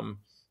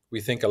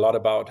we think a lot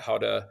about how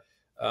to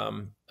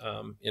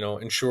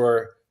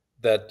ensure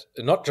that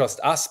not just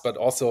us, but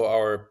also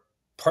our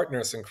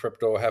partners in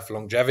crypto have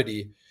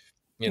longevity,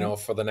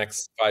 for the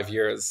next 5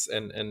 years,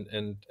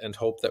 and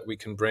hope that we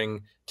can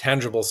bring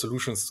tangible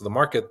solutions to the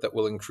market that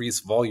will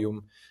increase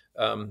volume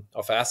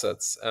of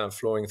assets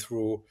flowing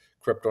through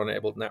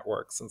crypto-enabled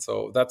networks. And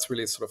so that's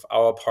really sort of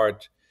our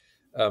part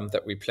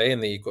that we play in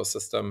the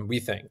ecosystem, we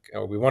think,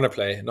 or we want to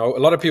play. Now, a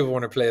lot of people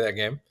want to play that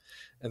game.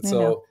 And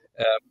so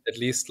at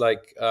least,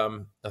 like,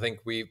 I think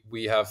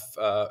we have,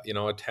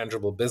 a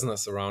tangible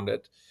business around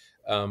it.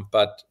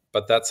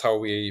 But that's how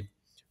we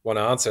want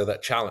to answer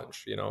that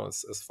challenge,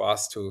 is for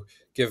us to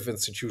give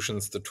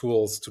institutions the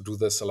tools to do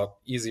this a lot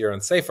easier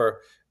and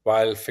safer,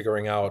 while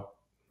figuring out,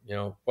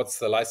 what's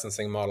the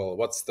licensing model,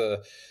 what's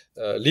the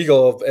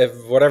legal,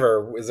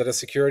 whatever, is it a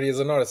security, is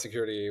it not a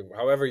security?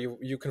 However,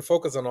 you can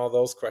focus on all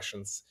those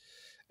questions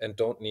and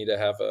don't need to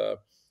have a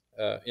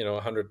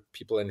 100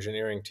 people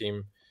engineering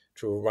team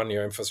to run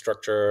your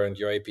infrastructure and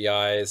your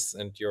APIs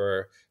and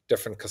your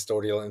different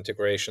custodial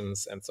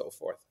integrations and so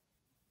forth.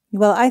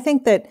 Well, I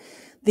think that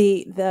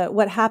the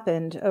what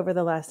happened over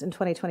the last in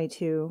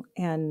 2022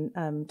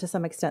 and to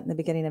some extent in the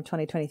beginning of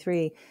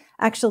 2023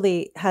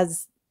 actually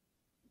has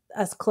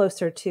us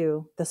closer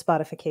to the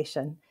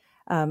spottification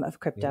of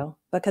crypto,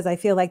 because I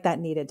feel like that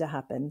needed to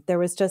happen. There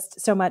was just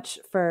so much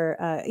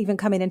for even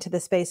coming into the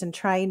space and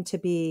trying to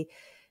be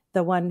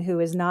the one who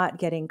is not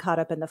getting caught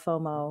up in the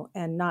FOMO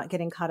and not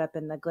getting caught up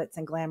in the glitz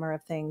and glamour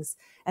of things,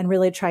 and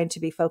really trying to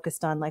be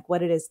focused on like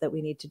what it is that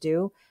we need to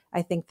do.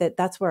 I think that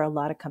that's where a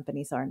lot of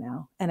companies are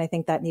now. And I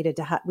think that needed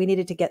to we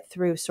needed to get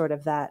through sort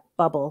of that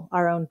bubble,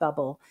 our own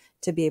bubble,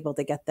 to be able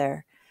to get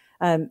there.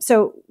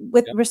 So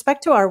with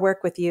respect to our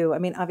work with you, I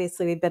mean,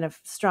 obviously we've been a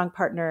strong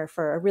partner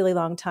for a really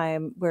long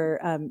time. We're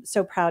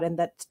so proud, and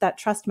that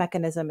trust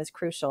mechanism is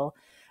crucial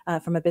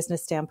from a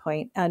business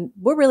standpoint. And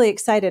we're really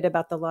excited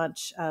about the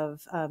launch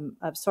of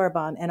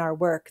Sorbonne and our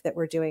work that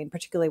we're doing,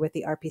 particularly with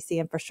the RPC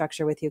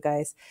infrastructure with you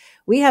guys.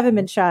 We haven't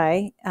been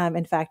shy.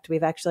 In fact,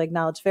 we've actually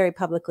acknowledged very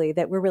publicly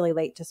that we're really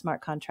late to smart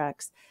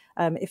contracts.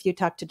 If you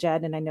talk to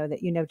Jed, and I know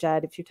that you know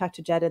Jed, if you talk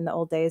to Jed in the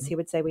old days, he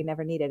would say we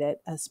never needed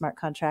it, a smart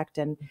contract.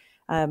 And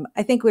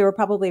I think we were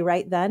probably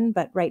right then,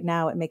 but right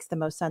now it makes the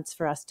most sense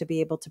for us to be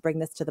able to bring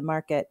this to the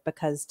market,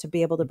 because to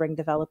be able to bring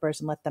developers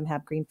and let them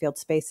have greenfield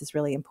space is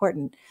really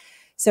important.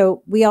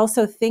 So we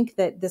also think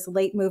that this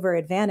late mover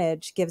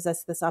advantage gives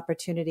us this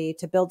opportunity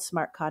to build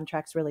smart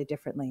contracts really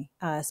differently,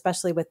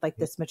 especially with like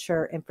this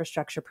mature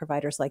infrastructure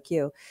providers like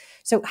you.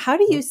 So how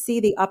do you see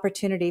the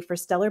opportunity for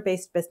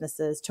Stellar-based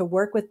businesses to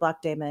work with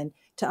Blockdaemon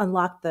to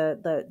unlock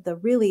the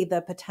really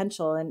the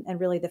potential and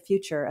really the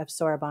future of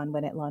Sorbonne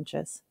when it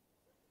launches?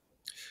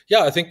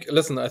 Yeah, I think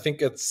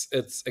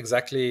it's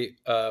exactly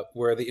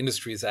where the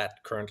industry is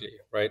at currently,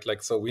 right?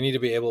 Like, so we need to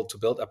be able to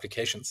build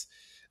applications,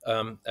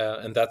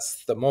 and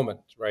that's the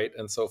moment, right?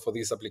 And so for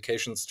these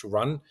applications to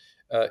run,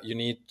 you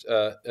need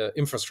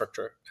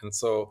infrastructure. And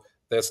so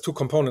there's two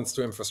components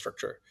to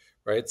infrastructure,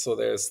 right? So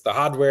there's the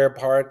hardware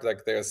part,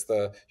 like there's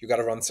you got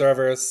to run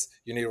servers,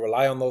 you need to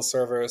rely on those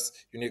servers,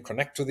 you need to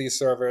connect to these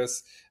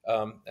servers,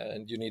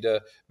 and you need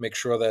to make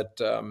sure that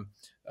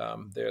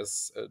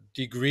there's a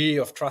degree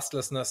of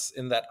trustlessness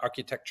in that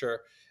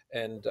architecture,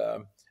 and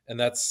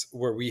that's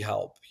where we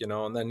help,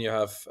 And then you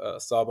have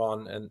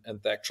Sorbonne and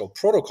the actual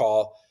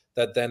protocol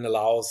that then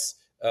allows,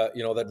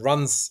 that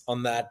runs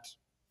on that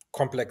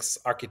complex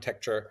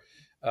architecture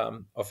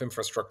of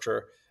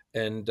infrastructure,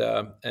 and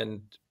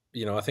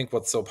I think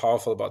what's so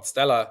powerful about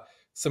Stella,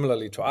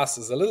 similarly to us,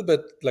 is a little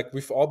bit like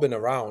we've all been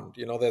around.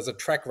 There's a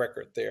track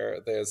record there.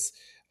 There's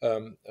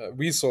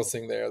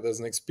resourcing there. There's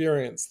an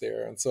experience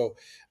there, and so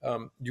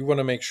you want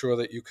to make sure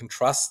that you can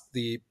trust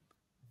the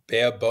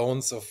bare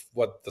bones of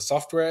what the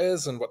software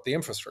is and what the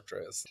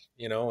infrastructure is.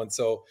 And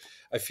so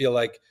I feel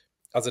like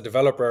as a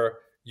developer,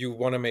 you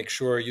want to make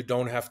sure you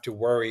don't have to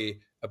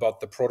worry about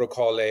the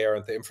protocol layer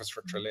and the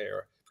infrastructure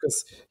layer,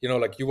 because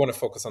like you want to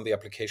focus on the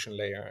application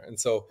layer. And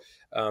so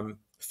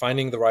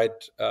finding the right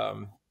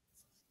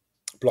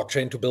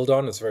blockchain to build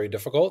on is very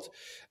difficult,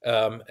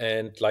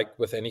 and like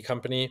with any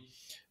company,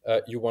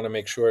 you want to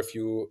make sure if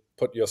you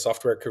put your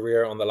software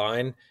career on the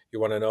line, you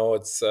want to know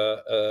it's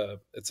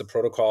a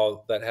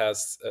protocol that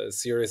has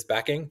serious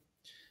backing,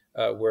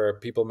 where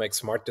people make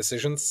smart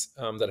decisions,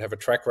 that have a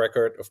track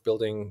record of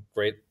building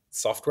great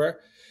software.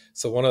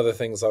 So one of the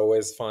things I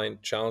always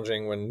find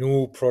challenging when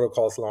new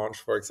protocols launch,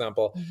 for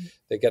example,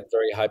 they get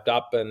very hyped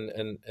up,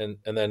 and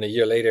then a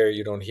year later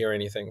you don't hear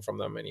anything from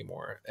them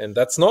anymore. And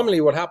that's normally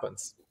what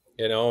happens,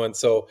 And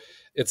so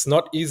it's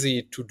not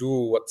easy to do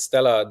what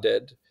Stella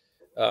did,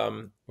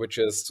 which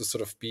is to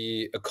sort of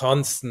be a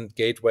constant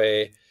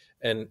gateway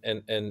and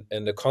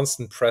a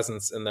constant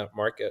presence in that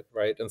market,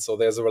 right? And so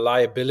there's a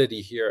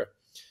reliability here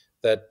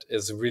that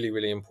is really,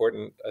 really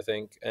important, I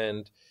think.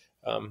 And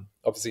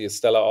obviously,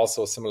 Stella,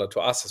 also similar to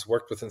us, has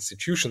worked with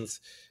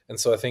institutions. And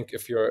so I think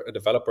if you're a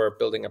developer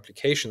building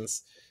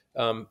applications,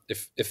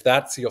 if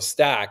that's your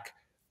stack,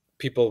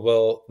 people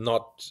will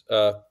not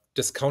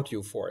discount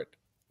you for it,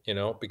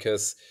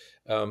 because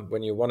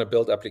when you want to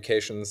build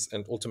applications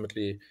and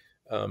ultimately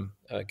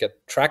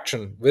get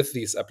traction with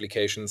these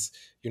applications,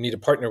 you need to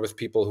partner with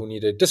people who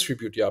need to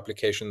distribute your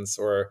applications,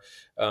 or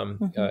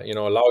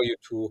allow you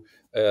to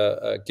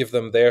give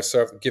them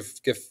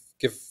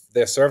give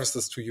their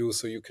services to you,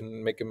 so you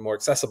can make them more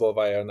accessible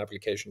via an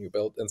application you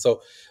build. And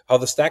so how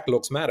the stack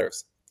looks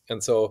matters.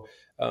 And so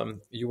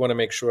you want to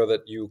make sure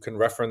that you can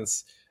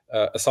reference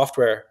a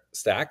software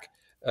stack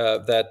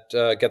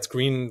that gets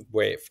green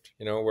waved,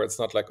 where it's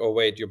not like, oh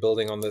wait, you're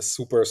building on this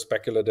super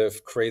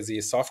speculative,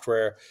 crazy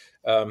software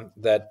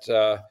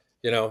that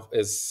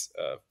is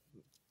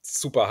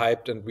super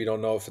hyped, and we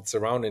don't know if it's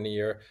around in a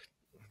year.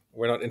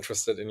 We're not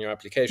interested in your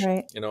application,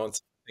 Right. And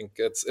so I think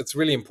it's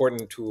really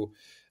important to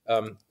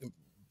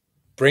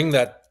bring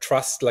that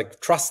trust, like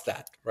trust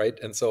that, right?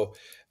 And so,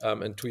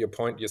 and to your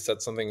point, you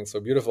said something so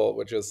beautiful,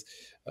 which is,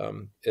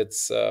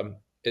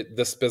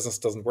 this business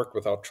doesn't work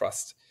without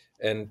trust.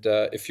 And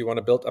if you want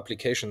to build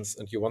applications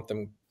and you want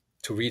them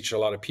to reach a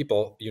lot of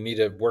people, you need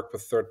to work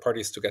with third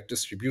parties to get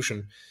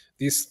distribution.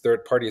 These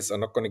third parties are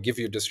not going to give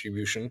you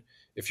distribution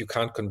if you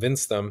can't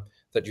convince them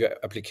that your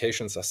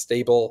applications are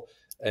stable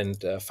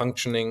and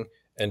functioning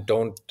and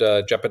don't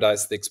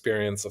jeopardize the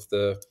experience of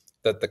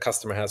that the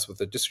customer has with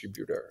the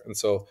distributor. And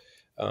so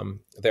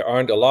there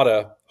aren't a lot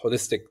of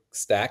holistic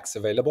stacks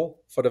available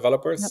for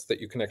developers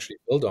that you can actually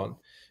build on,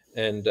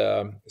 and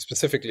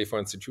specifically for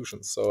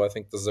institutions. So I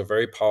think this is a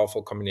very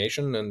powerful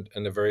combination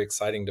and a very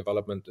exciting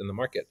development in the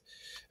market.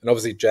 And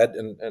obviously Jed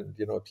and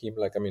team,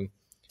 like, I mean,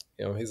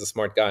 he's a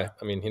smart guy.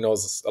 I mean, he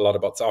knows a lot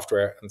about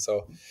software, and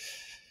so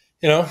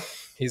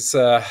he's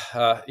a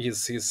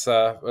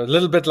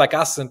little bit like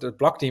us and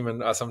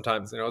Blockdaemon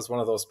sometimes. Is one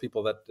of those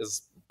people that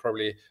is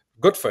probably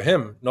good for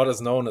him, not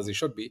as known as he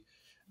should be.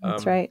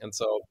 That's right. And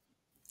so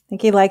I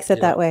think he likes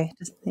it that way.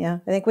 I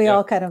think we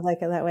all kind of like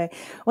it that way.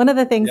 One of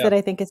the things that I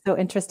think is so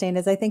interesting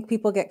is I think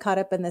people get caught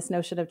up in this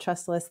notion of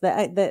trustless.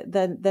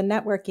 The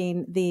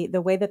networking,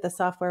 the way that the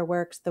software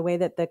works, the way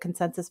that the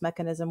consensus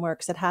mechanism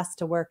works, it has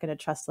to work in a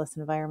trustless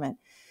environment.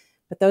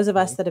 But those of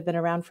us that have been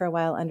around for a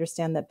while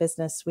understand that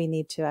business, we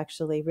need to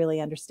actually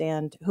really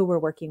understand who we're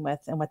working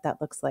with and what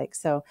that looks like.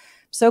 So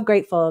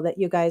grateful that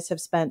you guys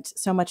have spent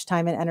so much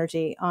time and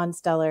energy on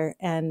Stellar,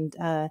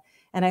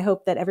 and I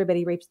hope that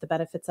everybody reaps the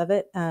benefits of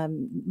it,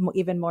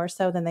 even more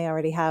so than they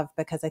already have,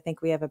 because I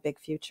think we have a big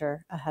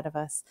future ahead of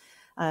us.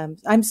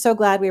 I'm so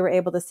glad we were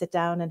able to sit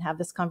down and have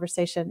this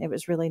conversation. It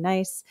was really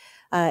nice.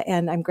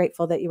 And I'm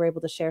grateful that you were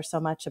able to share so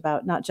much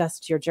about not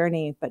just your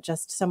journey, but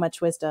just so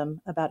much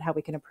wisdom about how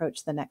we can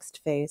approach the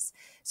next phase.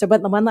 So,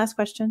 but one last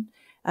question,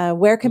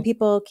 where can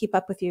people keep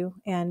up with you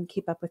and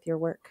keep up with your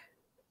work?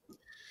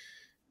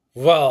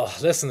 Well,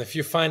 listen, if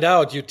you find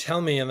out, you tell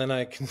me, and then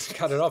I can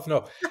cut it off.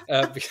 No,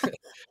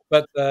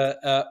 but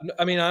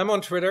I mean, I'm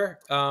on Twitter.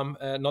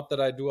 Not that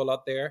I do a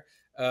lot there.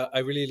 I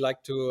really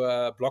like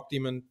to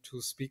Blockdaemon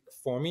to speak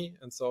for me,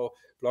 and so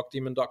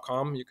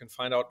blockdaemon.com. You can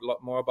find out a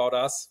lot more about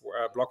us.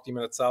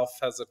 Blockdaemon itself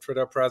has a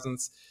Twitter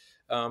presence,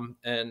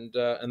 and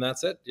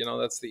that's it.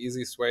 That's the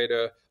easiest way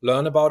to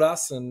learn about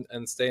us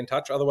and stay in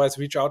touch. Otherwise,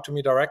 reach out to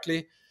me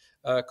directly.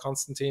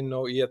 Konstantin,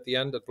 no E at the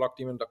end, at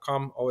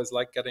blockdaemon.com. Always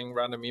like getting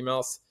random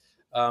emails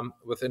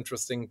with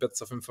interesting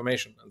bits of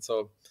information. And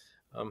so,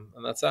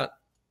 and that's that.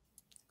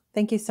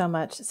 Thank you so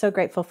much. So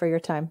grateful for your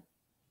time.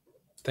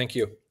 Thank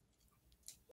you.